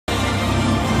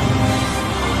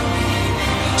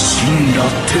死んだ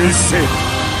天性。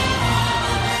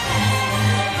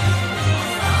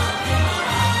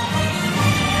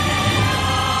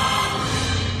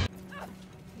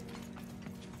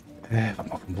Warte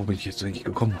mal, wo bin ich jetzt eigentlich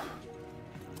gekommen?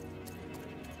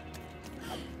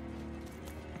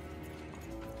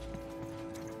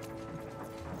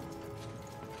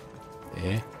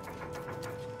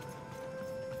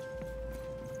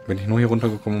 Bin ich nur hier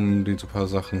runtergekommen, um diese paar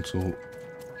Sachen zu...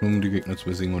 um die Gegner zu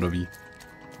besiegen, oder wie?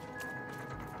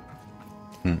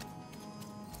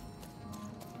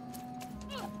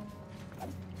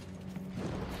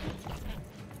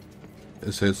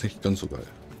 Ist ja jetzt nicht ganz so geil.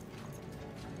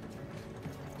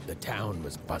 The town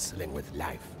was bustling with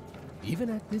life, even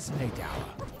at this late hour.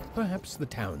 Perhaps the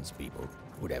townspeople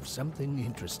would have something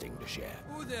interesting to share.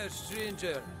 Who there,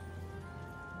 stranger?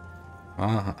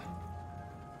 Aha.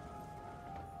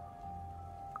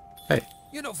 Hey.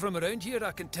 You're not from around here,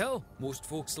 I can tell. Most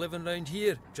folks living around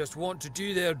here just want to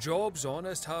do their jobs,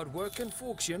 honest, hard-working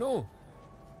folks, you know.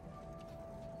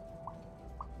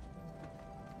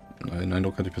 Nein,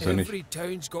 Eindruck hatte ich bisher nicht. Every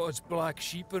town's got its black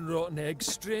sheep and rotten eggs,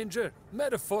 stranger.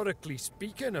 Metaphorically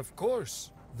speaking, of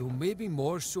course. Though maybe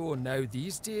more so now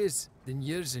these days than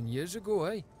years and years ago,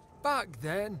 eh? Back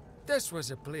then, this was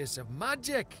a place of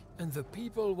magic, and the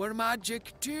people were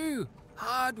magic too.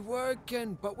 Hard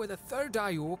working, but with a third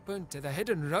eye open to the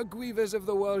hidden rug weavers of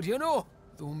the world, you know.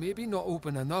 Though maybe not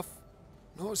open enough.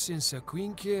 Not since the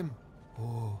Queen came.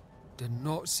 Oh, did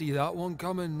not see that one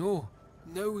coming, no.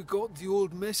 Now we got the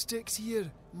old mystics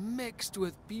here, mixed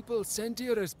with people sent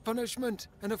here as punishment.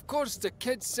 And of course the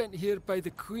kids sent here by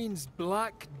the Queen's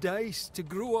black dice to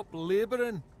grow up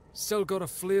labouring. Still got a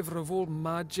flavour of old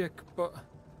magic, but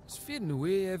it's fading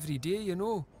away every day, you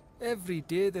know. Every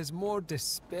day there's more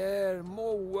despair,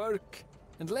 more work,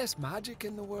 and less magic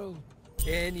in the world.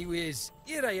 Anyways,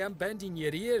 here I am bending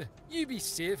your ear. You be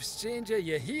safe, stranger,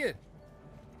 you hear?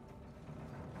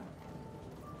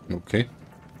 Okay.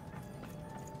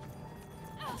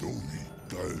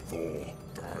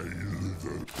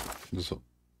 So.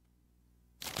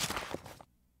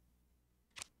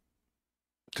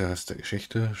 Der Rest der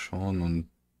Geschichte. Sean und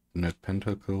Ned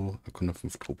Pentacle erkunden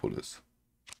 5 Tropolis.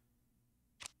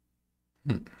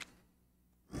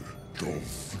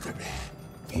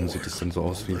 Warum sieht es denn so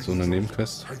aus wie so eine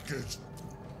Nebenquest?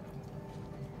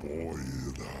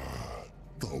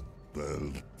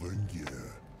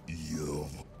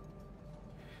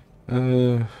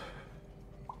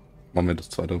 Machen wir das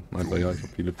zweite einfach, ja, ich habe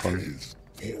viele Fragen.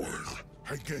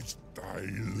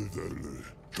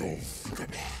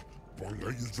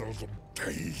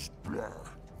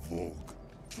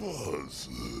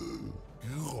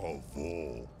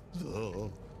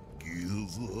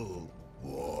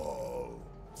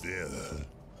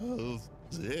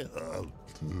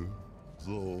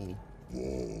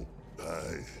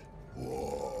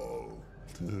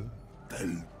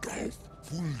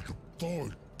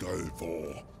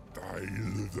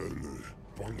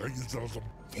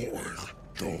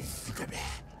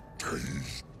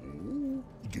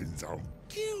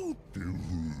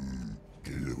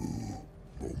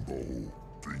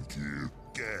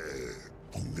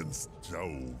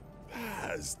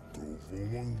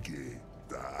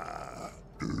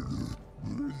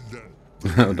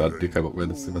 Und da hat die keinen Bock mehr,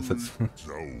 das zu übersetzen.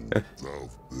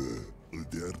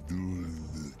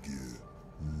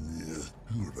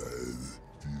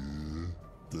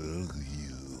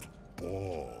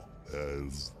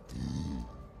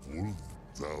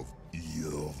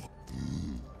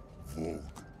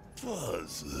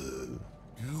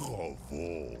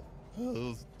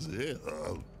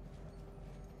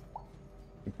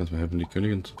 Kannst du mir helfen, die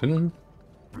Königin zu finden?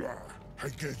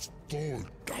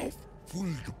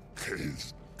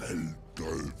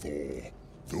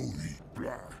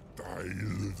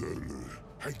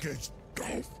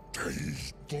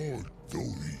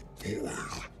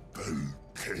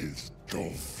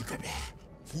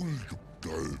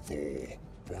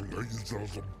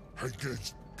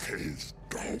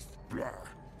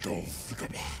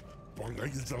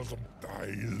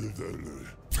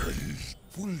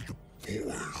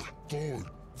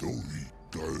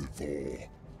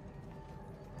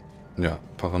 Ja,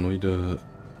 paranoide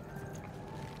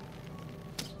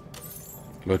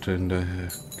Leute in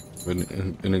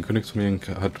den Königsfamilien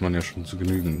hat man ja schon zu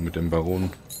genügen mit dem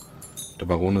Baron. Der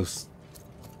Baron ist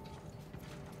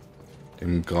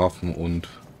dem Grafen und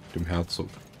dem Herzog.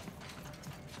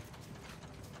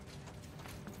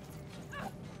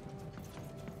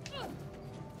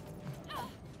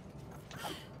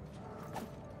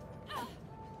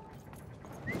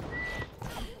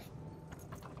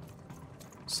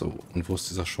 So, und wo ist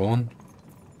dieser Sean?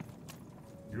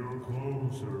 You're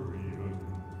closer, even.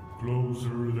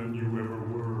 Closer than you ever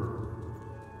were.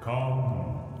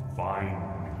 Come, find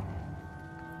me.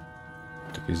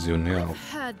 Der Visionär auch.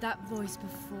 I've heard that voice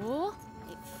before.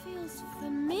 It feels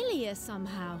familiar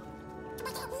somehow.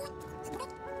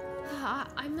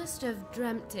 I must have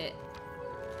dreamt it.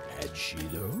 Had she,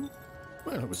 though?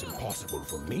 Well, it was impossible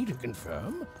for me to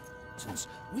confirm, since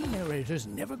we narrators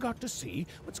never got to see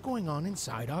what's going on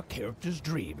inside our characters'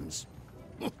 dreams.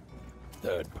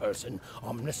 Third-person,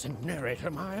 omniscient narrator,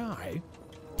 my eye.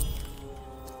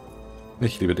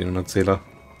 Ich liebe den Erzähler.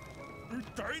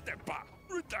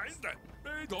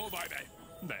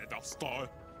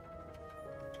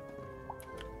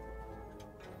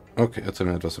 Okay, erzähl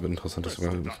mir etwas über Interessantes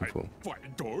über Info.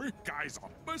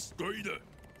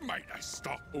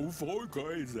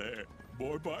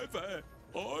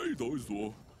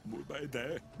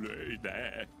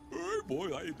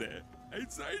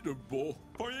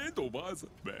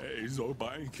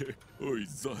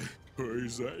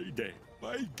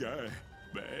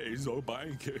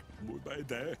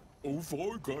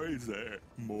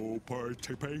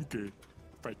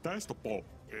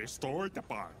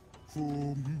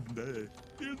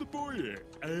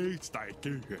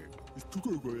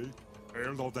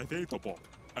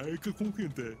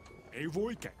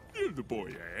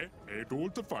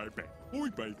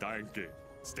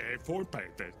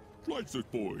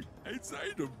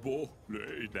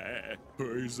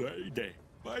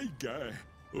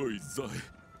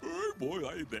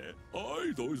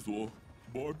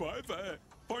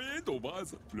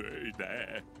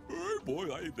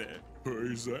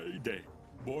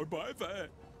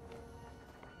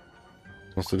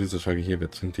 Machst du diese Frage hier?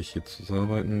 Wer zwingt dich hier zu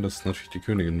arbeiten? Das ist natürlich die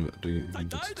Königin, die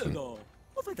das zwingt.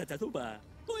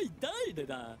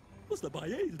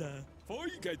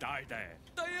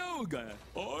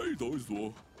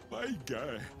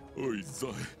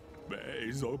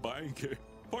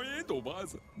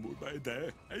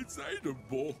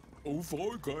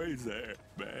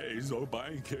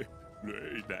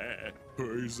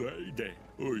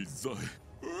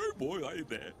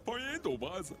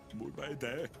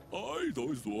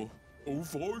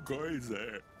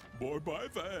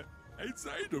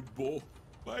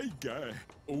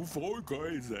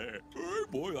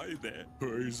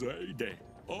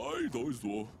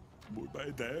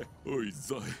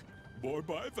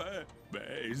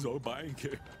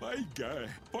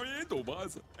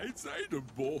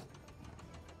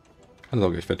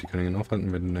 Also, ich werde die Königin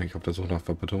aufhalten. Wenn du auf der Suche nach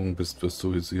Verbesserung bist, wirst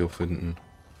du sie auch finden.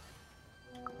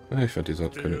 Ja, ich werde diese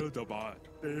Königin.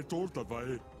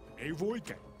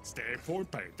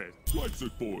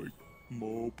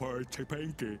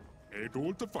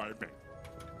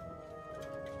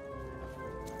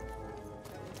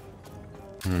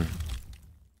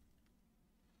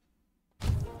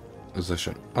 Sehr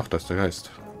schön. Ach, das ist der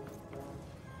Geist.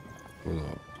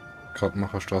 Also,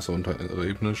 Kartenmacherstraße unter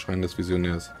Ebene, Schrein des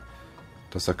Visionärs.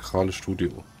 Das sakrale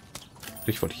Studio.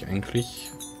 Dich wollte ich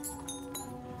eigentlich.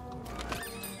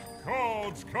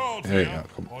 Ja,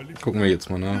 komm. Gucken wir jetzt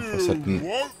mal nach. Was hat denn.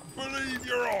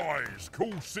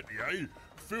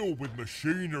 Filled with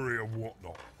machinery and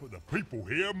whatnot, but the people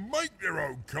here make their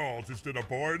own cards instead of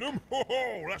buying them.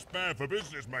 Oh, that's bad for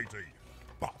business, matey.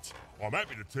 But I'm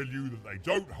happy to tell you that they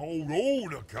don't hold all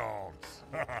the cards.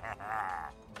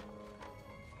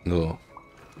 So.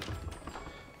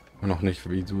 Noch nicht,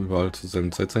 wie du überall zur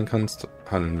selben Zeit sein kannst.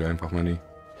 Handeln wir einfach mal nie.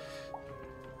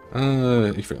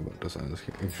 Ich will aber das alles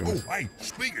hier. Oh, hey,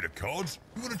 speaking of cards,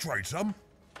 you wanna trade some?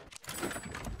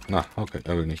 Na, okay,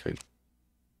 er will nicht reden.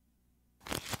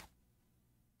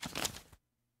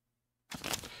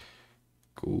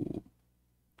 Gut.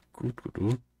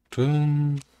 Gut.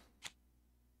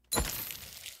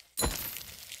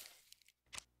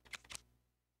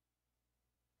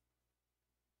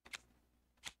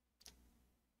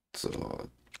 So.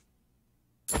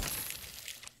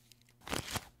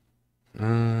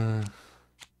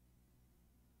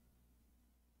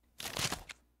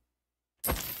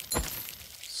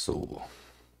 So.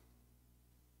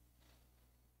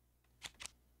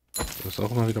 Das ist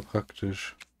auch mal wieder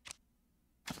praktisch.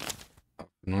 Ab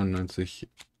 99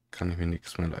 kann ich mir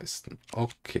nichts mehr leisten.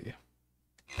 Okay.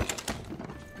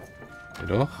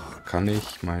 Jedoch kann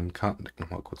ich mein Kartendeck noch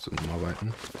mal kurz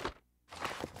umarbeiten.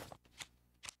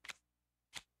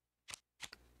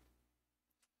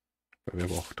 Wer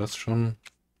braucht das schon?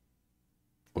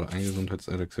 Oder ein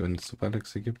Gesundheitselixier, wenn es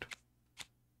Super-Elixier gibt.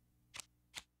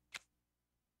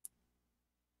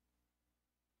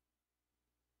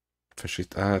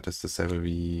 Verschießt. Ah, das ist dasselbe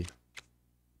wie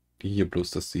die hier,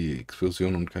 bloß dass die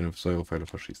Explosion und keine Säurepfeile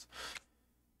verschießt.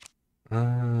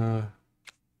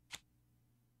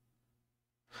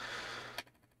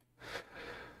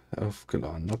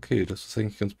 Aufgeladen. Okay, das ist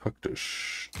eigentlich ganz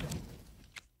praktisch.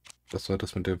 Das war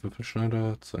das mit der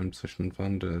Würfelschneider. Zu einem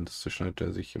Zwischenwandel. Das Zwischenschneider,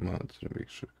 der sich immer zu dem Weg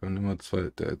stellt. Kann immer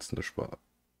zwei der ätzende spart.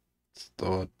 Das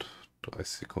dauert 30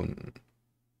 Sekunden.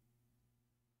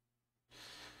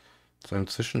 Zu einem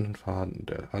Zwischenfaden,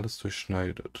 der alles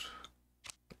durchschneidet.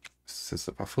 Ist das jetzt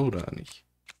eine Waffe oder nicht?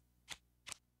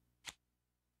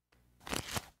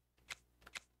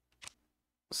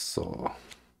 So.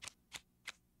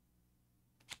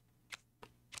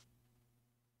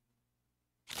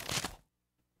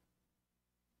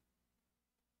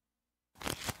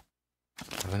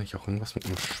 War da nicht auch irgendwas mit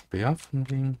einem Speer von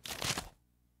wegen?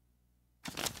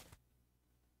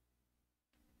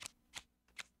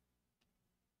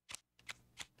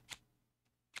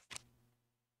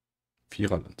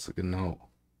 Viererlanze, genau.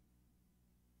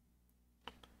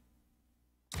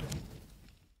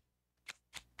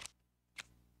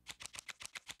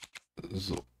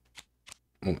 So.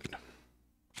 Moment.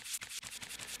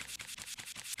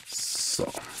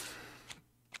 So.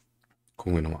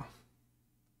 Gucken wir nochmal.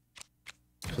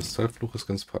 Kristallfluch ist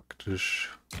ganz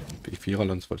praktisch. Die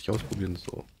Viererlanze wollte ich ausprobieren.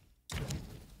 So.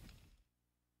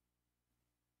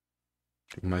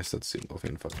 Die Meisterziehung auf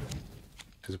jeden Fall.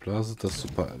 Diese Blase, das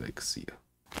Super Elixier.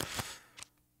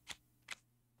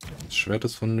 Das Schwert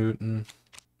ist vonnöten.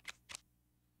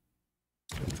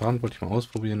 Den Faden wollte ich mal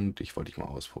ausprobieren und dich wollte ich mal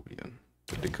ausprobieren.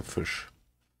 Der dicke Fisch.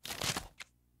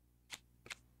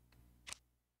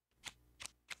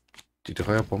 Die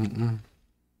Dreierbomben.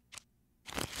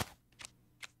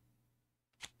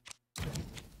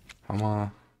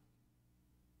 Hammer.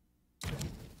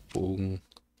 Bogen.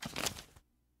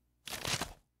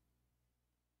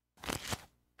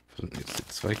 Was sind jetzt die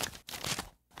zwei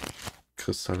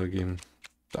Kristalle geben?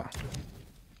 Da.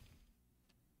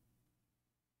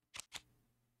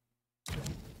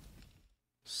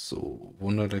 So,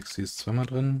 Wunderlexi ist zweimal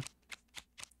drin.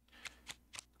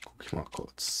 Guck ich mal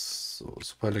kurz. So,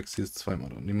 Superlexi ist zweimal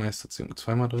drin. Die Meisterziehung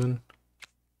zweimal drin.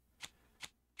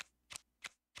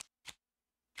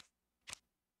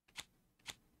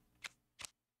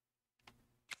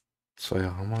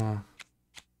 Zweier Hammer.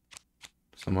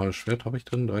 Das normale Schwert habe ich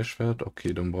drin. 3 Schwert.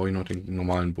 Okay, dann brauche ich noch den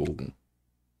normalen Bogen.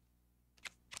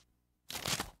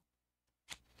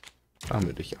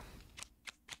 Damit ich ja.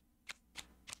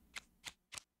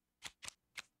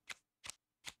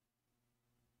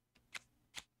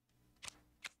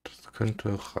 Das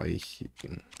könnte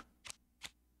reichen.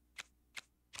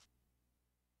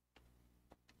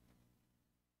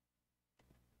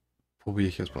 Probiere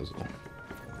ich jetzt mal so.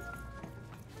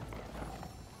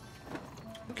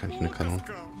 Kann ich eine Kanone?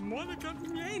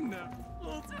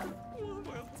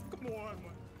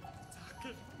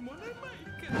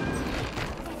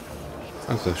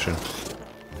 Ah, sehr schön.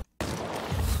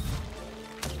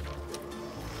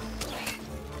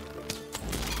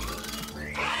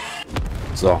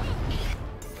 So.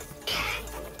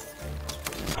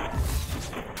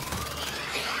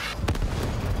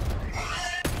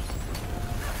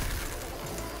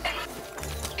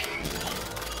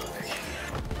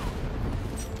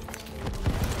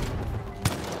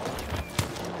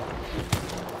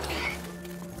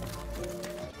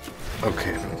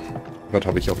 Okay. Was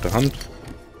habe ich auf der Hand?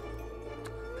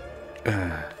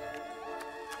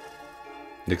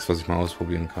 Nichts, was ich mal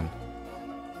ausprobieren kann.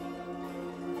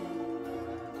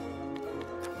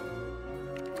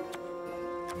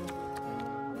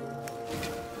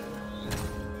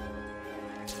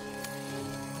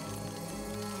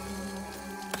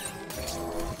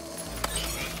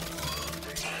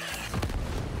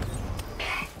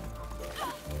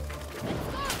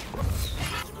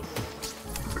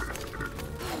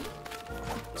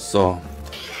 So.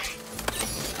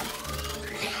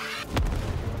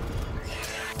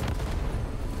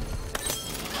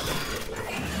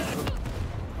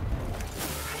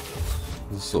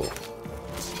 So.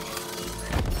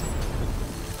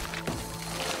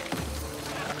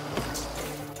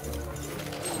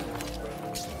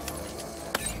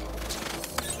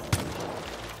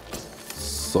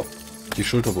 So. Die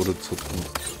Schulter wurde zu tun.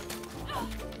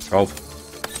 Auf.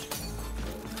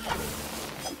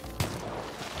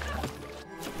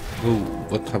 So,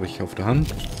 was habe ich auf der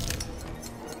Hand?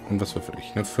 Und was war für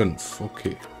dich? Eine 5.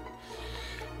 Okay.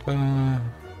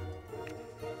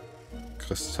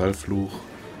 Kristallfluch.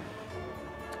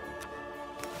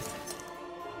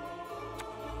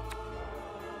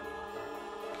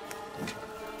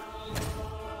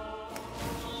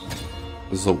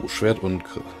 So, Schwert und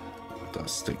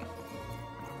das Ding.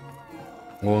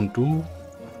 Und du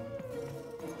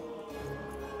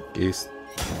gehst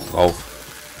drauf.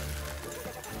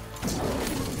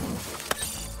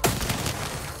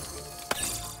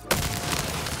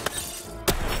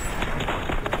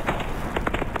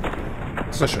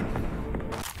 sehr schön.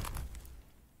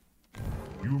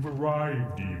 You've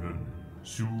arrived, even.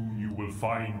 Soon you will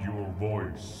find your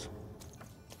voice.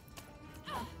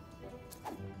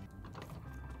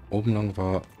 Oben lang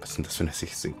war... Was ist denn das für ein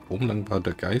hässliches Ding? Oben lang war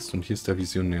der Geist und hier ist der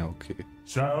Visionär, okay.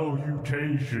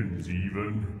 Salutations,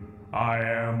 even. I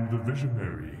am the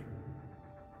Visionary.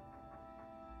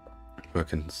 Woher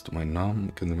kennst du meinen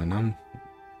Namen? Kennen Sie meinen Namen?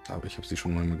 Aber ich habe sie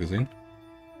schon mal gesehen.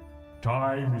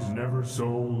 Time is never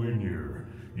so linear.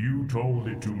 You told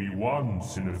it to me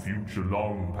once in a future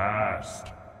long past.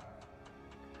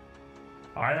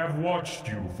 I have watched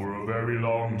you for a very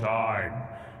long time,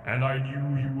 and I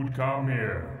knew you would come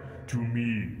here, to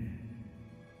me.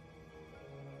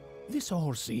 This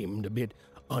all seemed a bit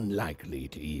unlikely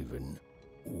to even.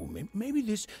 Ooh, maybe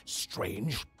this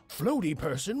strange, floaty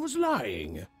person was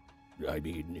lying. I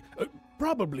mean,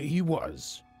 probably he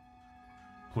was.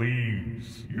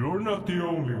 Please, you're not the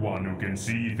only one who can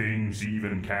see things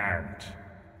even can't.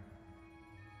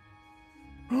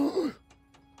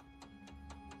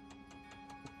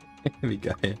 Wie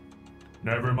geil.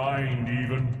 Never mind,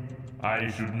 even. I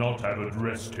should not have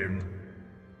addressed him.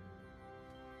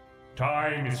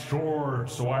 Time is short,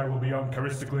 so I will be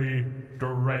uncharacteristically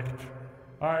direct.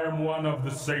 I am one of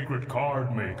the sacred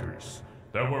card makers.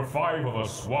 There were 5 of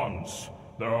us once.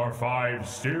 There are 5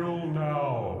 still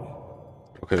now.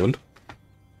 Okay, und?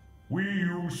 We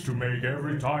used to make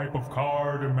every type of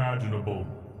card imaginable.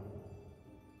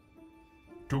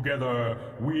 Together,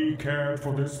 we cared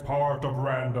for this part of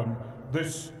random,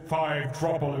 this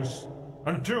 5-tropolis,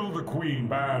 until the Queen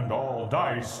banned all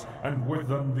dice, and with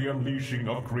them the unleashing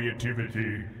of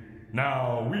creativity.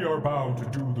 Now we are bound to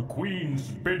do the Queen's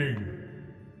bidding.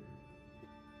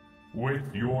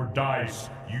 With your dice,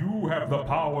 you have the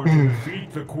power to defeat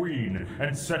the Queen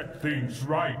and set things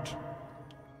right.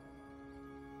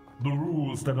 The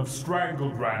rules that have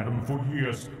strangled random for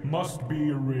years must be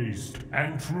erased,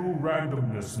 and true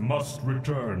randomness must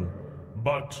return.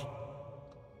 But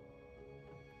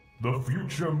the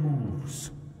future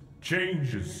moves,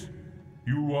 changes.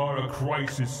 You are a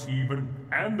crisis even,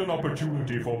 and an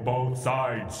opportunity for both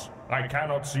sides. I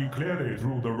cannot see clearly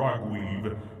through the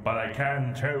rugweave, but I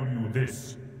can tell you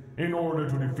this. In order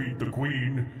to defeat the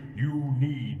Queen, you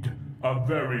need a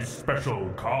very special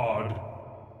card.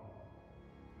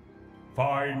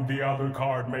 Find the other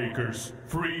card makers,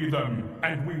 free them,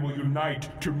 and we will unite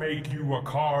to make you a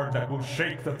card that will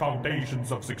shake the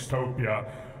foundations of Sixtopia.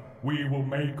 We will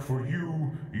make for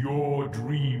you your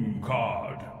dream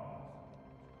card.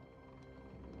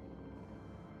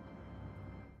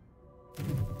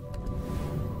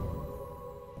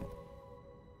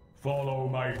 Follow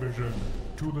my vision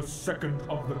to the second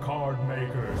of the card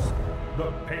makers,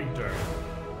 the painter.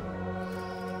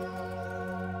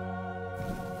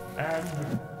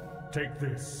 And take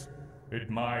this. It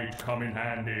might come in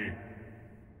handy.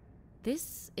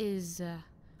 This is,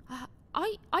 are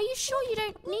you sure you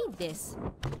don't need this?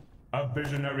 A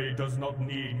visionary does not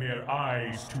need mere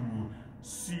eyes to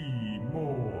see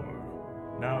more.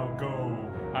 Now go.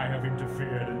 I have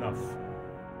interfered enough.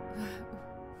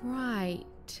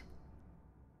 Right.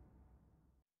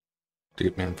 Die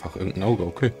gibt mir einfach irgendein Auge,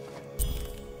 okay.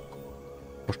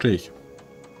 Verstehe ich.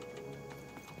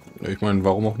 Ich meine,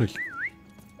 warum auch nicht?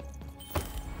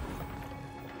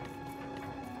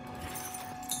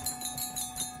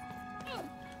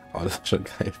 Oh, das ist schon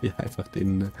geil, wie einfach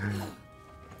den...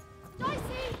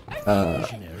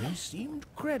 Visionary seemed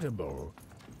credible.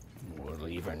 Well,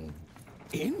 even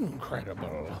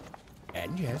incredible.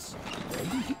 And yes,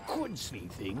 maybe he could see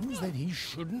things that he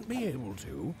shouldn't be able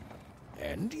to.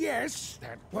 And yes,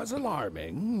 that was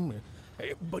alarming.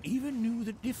 But even knew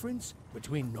the difference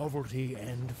between novelty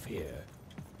and fear.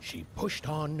 She pushed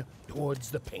on towards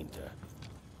the painter.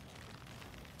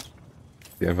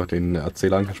 Die einfach den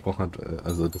Erzähler angesprochen hat,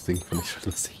 also das Ding finde ich schon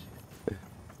lustig.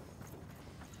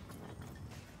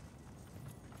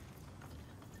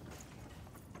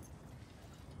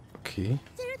 Okay.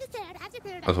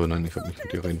 Also nein, ich will nicht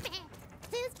mit dir reden.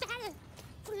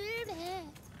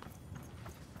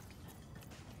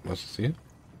 Was ist hier?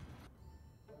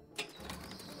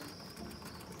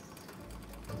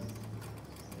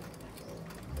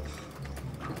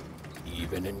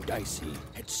 Even and Dicey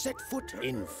had set foot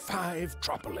in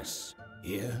 5-tropolis.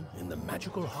 Here, in the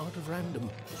magical heart of random,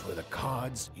 was where the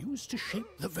cards used to shape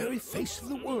the very face of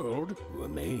the world were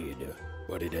made.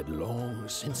 But it had long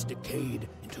since decayed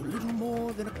into little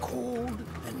more than a cold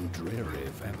and dreary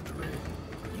factory,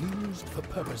 used for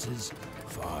purposes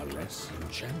far less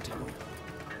enchanting.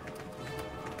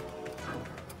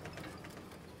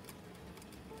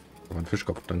 Aber ein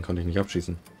Fischkopf, dann kann ich nicht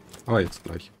abschießen. Aber jetzt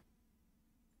gleich.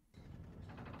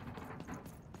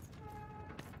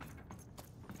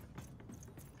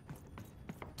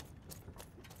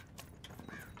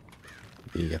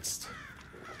 Jetzt.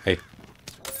 Hey.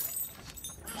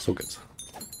 So geht's.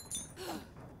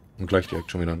 Und gleich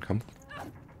direkt schon wieder ein Kampf.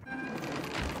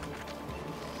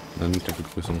 Dann mit der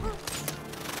Begrüßung.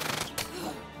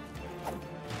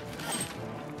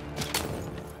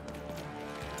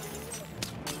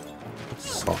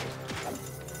 So.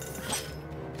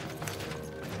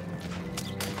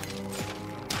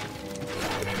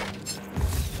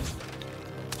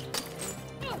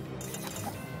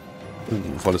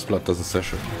 Volles Blatt, das ist sehr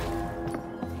schön.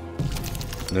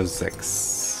 Eine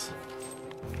 6.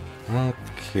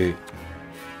 Okay.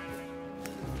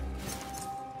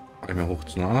 Einmal hoch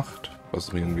zu einer 8,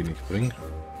 was mir irgendwie nicht bringt.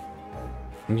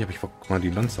 Irgendwie habe ich Bock, mal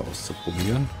die Lanze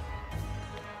auszuprobieren.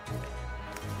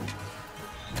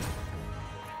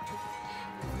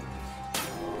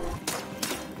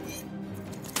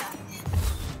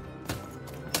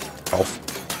 Auf.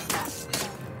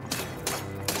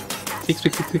 Klicks,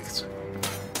 klicks, klicks.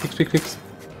 Klicks, klicks, klicks.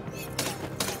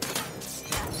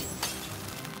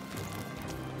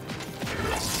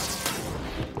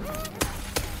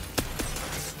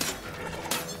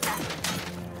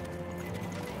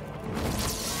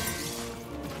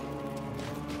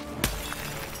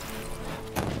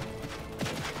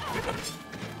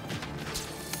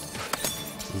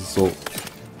 So.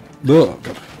 Oh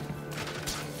Gott.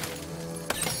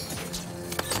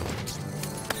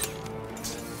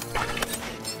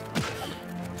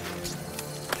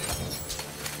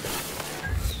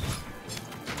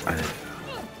 Alter.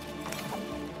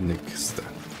 Nächste.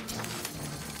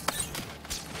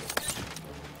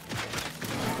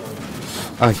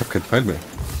 Ah, ich habe kein Pfeil mehr.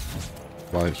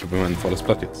 Weil ich habe immer ein volles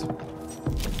Blatt jetzt.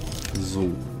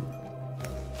 So.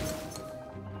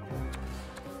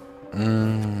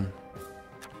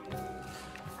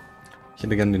 Ich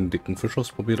hätte gerne den dicken Fisch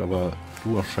ausprobiert, aber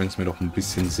du erscheinst mir doch ein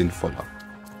bisschen sinnvoller.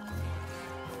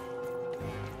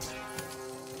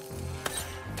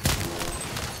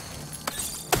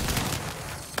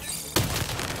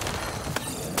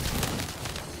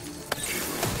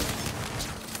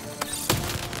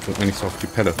 Drück mir nicht so auf die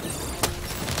Pelle.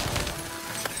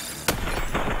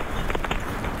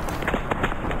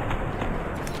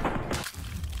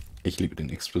 Ich liebe den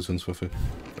Explosionswürfel.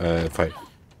 Pfeil.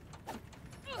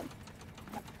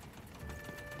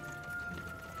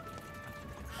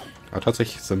 Aber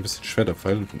tatsächlich ist er ein bisschen schwer, der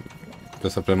Pfeil.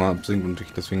 Deshalb der mal absinkt und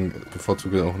ich deswegen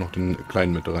bevorzuge auch noch den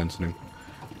kleinen mit reinzunehmen.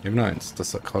 Ebene 1,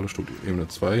 das sakrale Studio. Ebene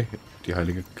 2, die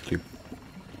heilige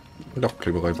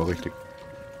Kleberei war richtig.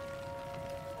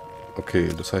 Okay,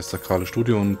 das heißt sakrale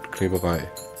Studio und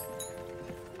Kleberei.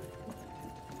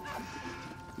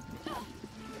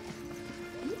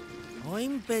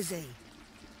 I'm busy.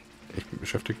 Ich bin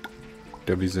beschäftigt.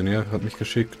 Der Visionär hat mich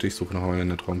geschickt. Ich suche nach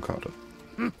einer Traumkarte.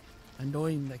 And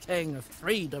I'm the king of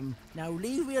freedom. Now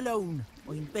leave me alone.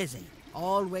 I'm busy.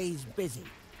 Always busy.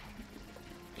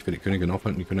 Ich will die Königin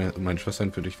aufhalten. Die Königin meine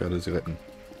Schwester für dich, werde sie retten.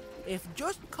 If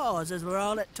just causes were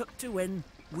all it took to win,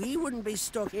 we wouldn't be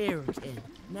stuck here, kid.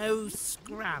 No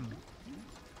scram.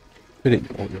 Bitte,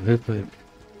 oh, Hilfe.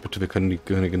 Bitte, wir können die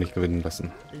Königin nicht gewinnen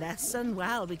lassen. Listen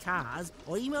well, because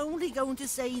I'm only going to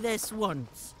say this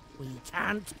once. We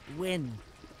can't win.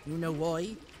 You know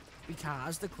why?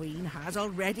 Because the Queen has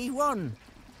already won.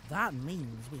 That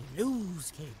means we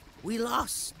lose, kid. We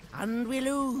lost, and we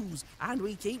lose, and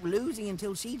we keep losing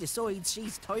until she decides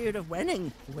she's tired of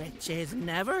winning, which is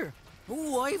never.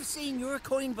 Oh, I've seen your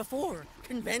coin before,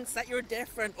 convinced that you're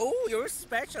different, oh, you're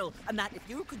special, and that if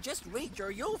you could just reach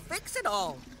her, you'll fix it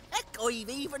all. Heck, I've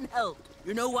even helped.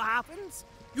 You know what happens?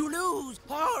 You lose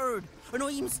hard, and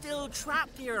I'm still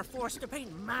trapped here, forced to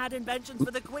paint mad inventions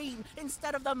for the Queen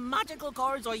instead of the magical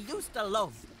cards I used to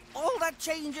love. All that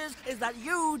changes is that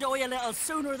you die a little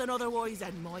sooner than otherwise,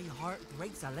 and my heart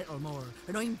breaks a little more,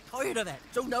 and I'm tired of it.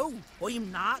 So no,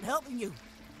 I'm not helping you.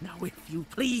 Now, if you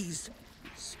please,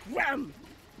 scram!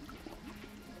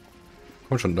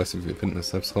 Komm schon, Dicey, wir finden es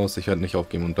selbst raus. Ich werde nicht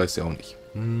aufgeben und Dicey auch nicht.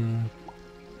 Wir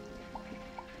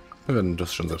werden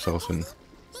das schon selbst herausfinden.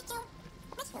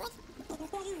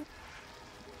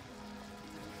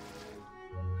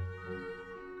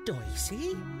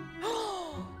 Dicey?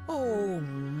 Oh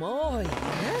my,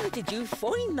 how did you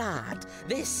find that?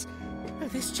 This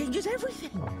changes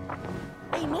everything.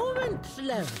 A moment,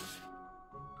 love.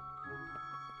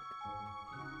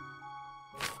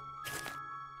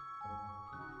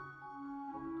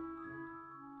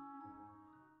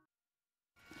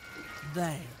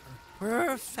 There,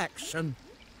 perfection.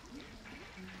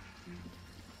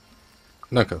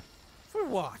 Danke. For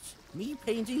what? Me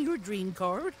painting your dream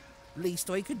card? Least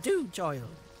I could do, child.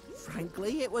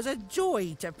 Frankly, it was a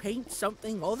joy to paint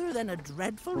something other than a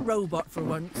dreadful robot for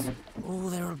once. Oh,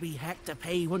 there'll be heck to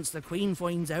pay once the Queen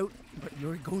finds out. But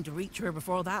you're going to reach her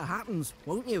before that happens,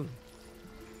 won't you?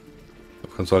 Du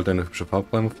kannst halt eine hübsche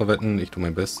Farbräume verwenden. Ich tue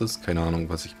mein Bestes. Keine Ahnung,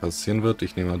 was sich passieren wird.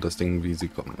 Ich nehme das Ding, wie sie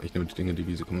kommen. Ich nehme die Dinge, die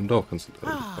wie sie kommen. Doch, kannst du.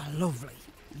 Ah, lovely.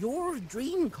 Your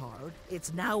dream card,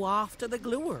 it's now off to the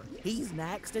gluer. He's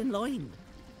next in line.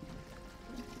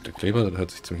 Der Kleber, das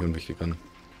hört sich ziemlich unwichtig an.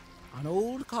 An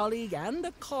old colleague and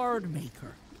a card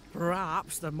maker.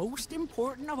 Perhaps the most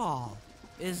important of all.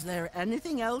 Is there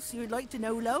anything else you'd like to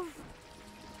know, love?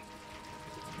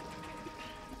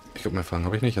 Ich glaube, mehr Fragen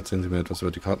habe ich nicht. Erzählen Sie mir etwas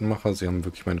über die Kartenmacher. Sie haben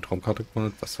wirklich meine Traumkarte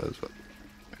gemalt. Was heißt,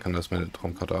 kann das meine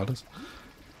Traumkarte alles?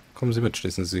 Kommen Sie mit,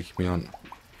 schließen Sie sich mir an.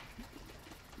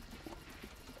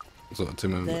 So, erzähl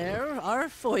mir. There are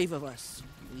 5 of us.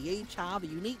 We each have a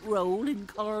unique role in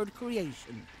card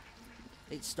creation.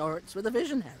 It starts with a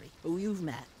visionary, who you've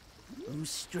met, whose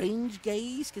strange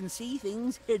gaze can see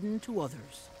things hidden to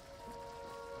others.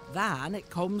 Then it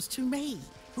comes to me,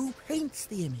 who paints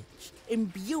the image,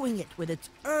 imbuing it with its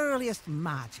earliest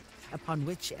magic, upon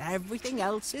which everything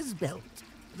else is built.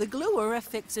 The gluer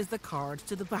affixes the card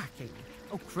to the backing.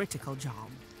 A critical job.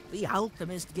 The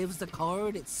alchemist gives the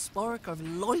card its spark of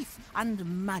life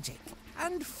and magic.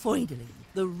 And finally,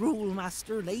 the rule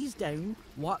master lays down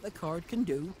what the card can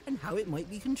do and how it might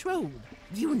be controlled.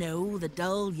 You know, the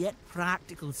dull yet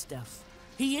practical stuff.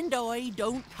 He and I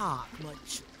don't talk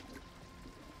much.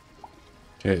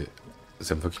 Okay, Sie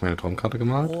haben wirklich meine Traumkarte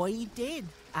gemalt? I did,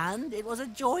 and it was a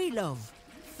joy, love.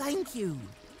 Thank you.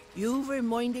 You've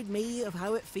reminded me of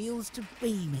how it feels to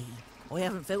be me. I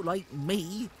haven't felt like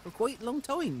me for quite a long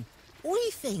time. I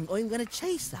think I'm going to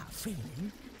chase that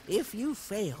feeling. If you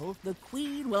fail, the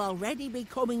Queen will already be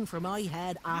coming for my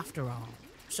head after all.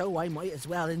 So I might as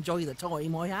well enjoy the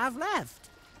time I have left.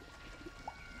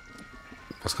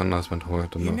 Was kann das mit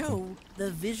heute You machen? know,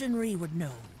 the visionary would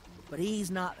know, but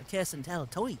he's not a kiss and tell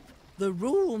type. The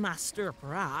rule master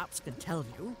perhaps could tell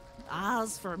you.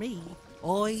 As for me,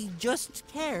 I just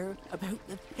care about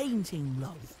the painting,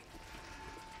 love.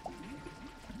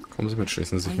 Kommen Sie mit,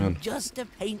 schließen Sie sich mir I'm an. just a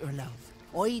painter, love.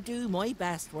 I do my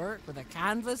best work with a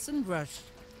canvas and brush,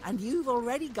 and you've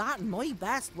already gotten my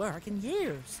best work in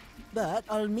years. But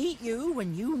I'll meet you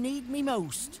when you need me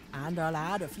most, and I'll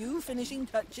add a few finishing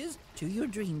touches to your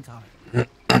dream card.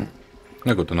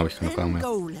 Na gut, dann habe ich keine Fragen Then mehr.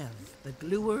 go, love. The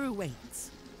gluer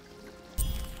waits.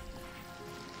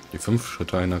 Die 5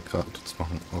 Schritte einer Karte zu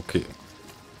machen. Okay.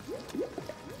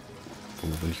 Wo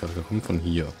bin ich gerade gekommen? Von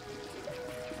hier.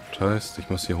 Das heißt, ich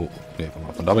muss hier hoch. Ne,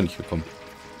 von da bin ich gekommen.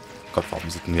 Gott, warum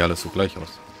sieht denn hier alles so gleich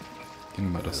aus? Gehen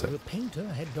wir mal das her. The painter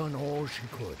had done all she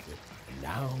could, and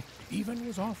now even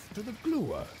was off to the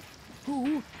gluer, who,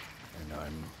 and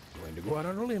I'm going to go out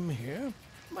on a limb here,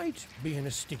 might be in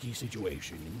a sticky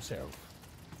situation himself.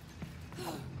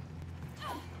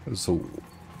 So.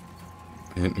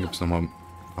 Hier hinten gibt es nochmal ein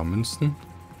paar Münzen.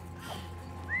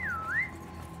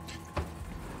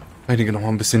 Einige nochmal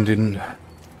ein bisschen die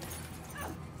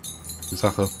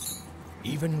Sache.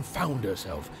 Even found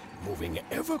herself moving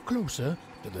ever closer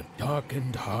to the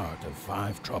darkened heart of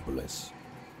Five Tropolis.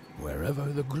 Wherever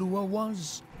the gluer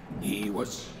was, he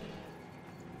was.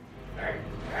 Hey,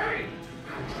 hey!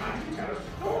 I'm trying to tell a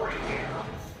story here.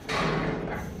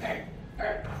 Hey,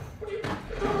 hey!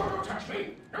 Don't touch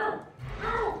me! No!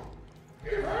 No!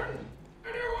 Even!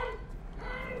 Anyone?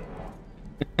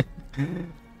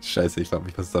 Scheiße, ich frage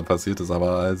mich, was da passiert ist,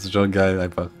 aber es ist schon geil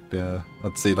einfach. Der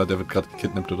Erzähler, der wird gerade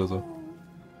gekidnappt oder so.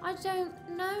 I don't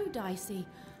know, Dicey.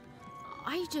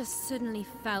 I just suddenly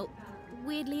felt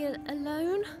weirdly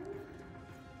alone.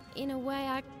 In a way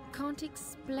I can't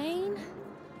explain.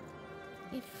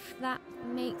 If that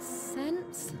makes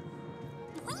sense.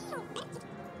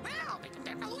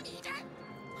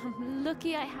 I'm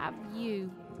lucky I have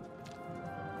you.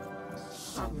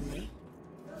 Suddenly,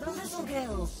 the little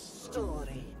girl's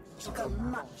story took a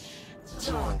much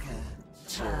darker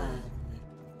turn.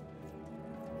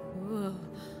 Ugh,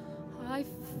 I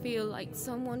feel like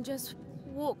someone just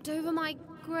walked over my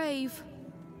grave.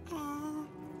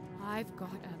 I've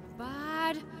got a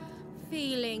bad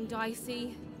feeling,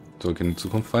 Dicey. Zurück in die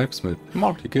Zukunft Vibes mit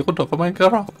Marty, geh runter von meinem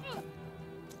Grab.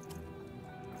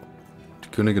 Die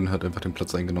Königin hat einfach den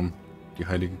Platz eingenommen. Die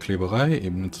heilige Kleberei,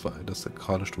 Ebene 2, das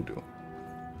sakrale Studio.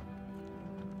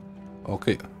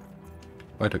 Okay,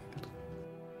 weiter geht's.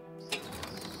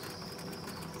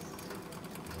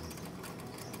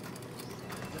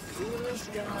 The foolish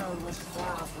girl was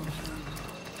far from home.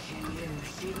 She knew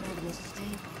she'd made a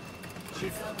mistake. She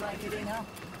felt like giving up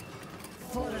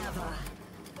forever.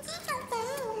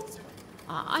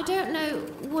 I don't know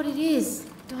what it is.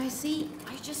 Dicey,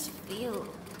 I just feel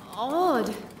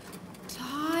odd.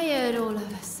 Tired all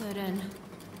of a sudden.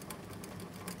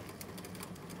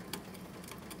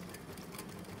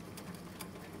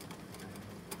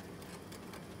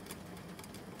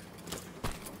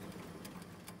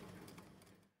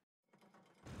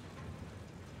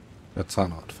 Der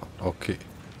Zahnradfahrt, okay.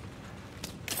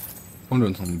 Und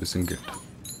uns noch ein bisschen Geld.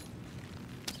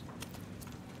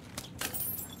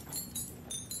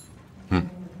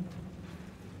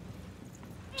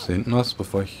 Ist da hinten was,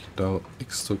 bevor ich da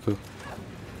X drücke?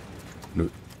 Nö.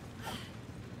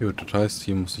 Gut, das heißt,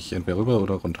 hier muss ich entweder rüber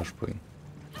oder runterspringen.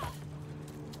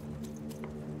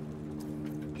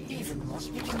 Even was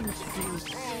beginning to feel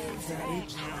so very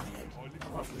tired.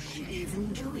 What was she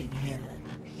even doing here?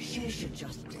 She should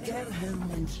just go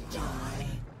home and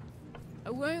die. I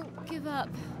won't give up.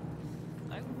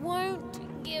 I won't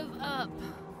give up.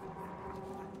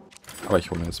 Aber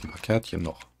ich hole mir jetzt ein paar Kärtchen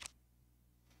noch.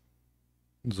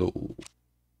 So.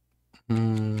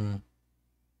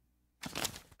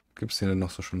 Gibt es hier denn noch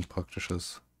so schön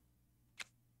Praktisches?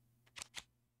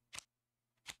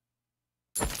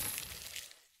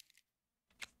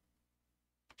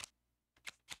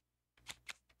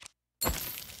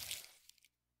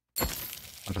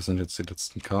 Ah, das sind jetzt die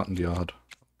letzten Karten, die er hat.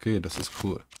 Okay, das ist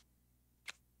cool.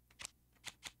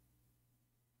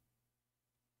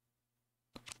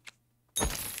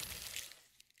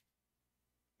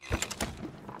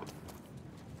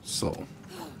 So.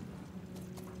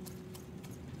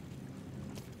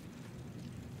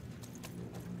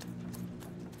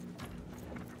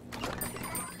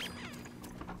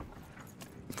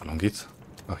 Wo lang geht's?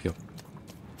 Ach, hier.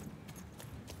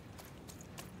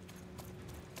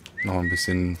 Noch ein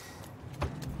bisschen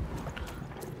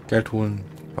Geld holen.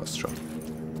 Passt schon.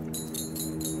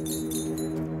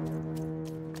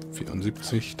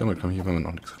 74. Damit komme ich aber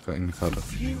noch nichts in die Karte.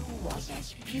 View was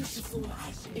as beautiful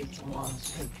as it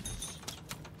was hopeless.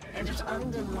 And it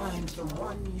underlined the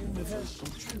one universal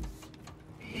truth.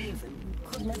 Even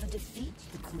could never defeat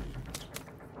the Queen.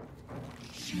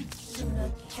 She'd sooner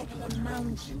topple a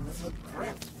mountain with her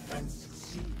breath than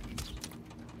succeed.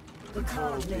 The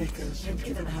card makers had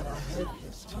given her a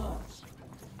hopeless task.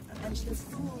 And the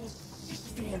fool's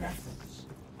Sisyphean efforts,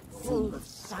 full of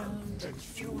sound and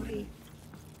fury,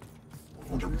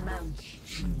 would amount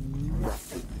to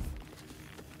nothing.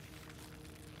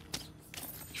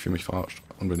 Ich fühle mich verarscht.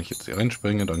 Und wenn ich jetzt hier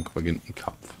reinspringe, dann beginnt ein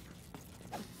Kampf.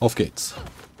 Auf geht's.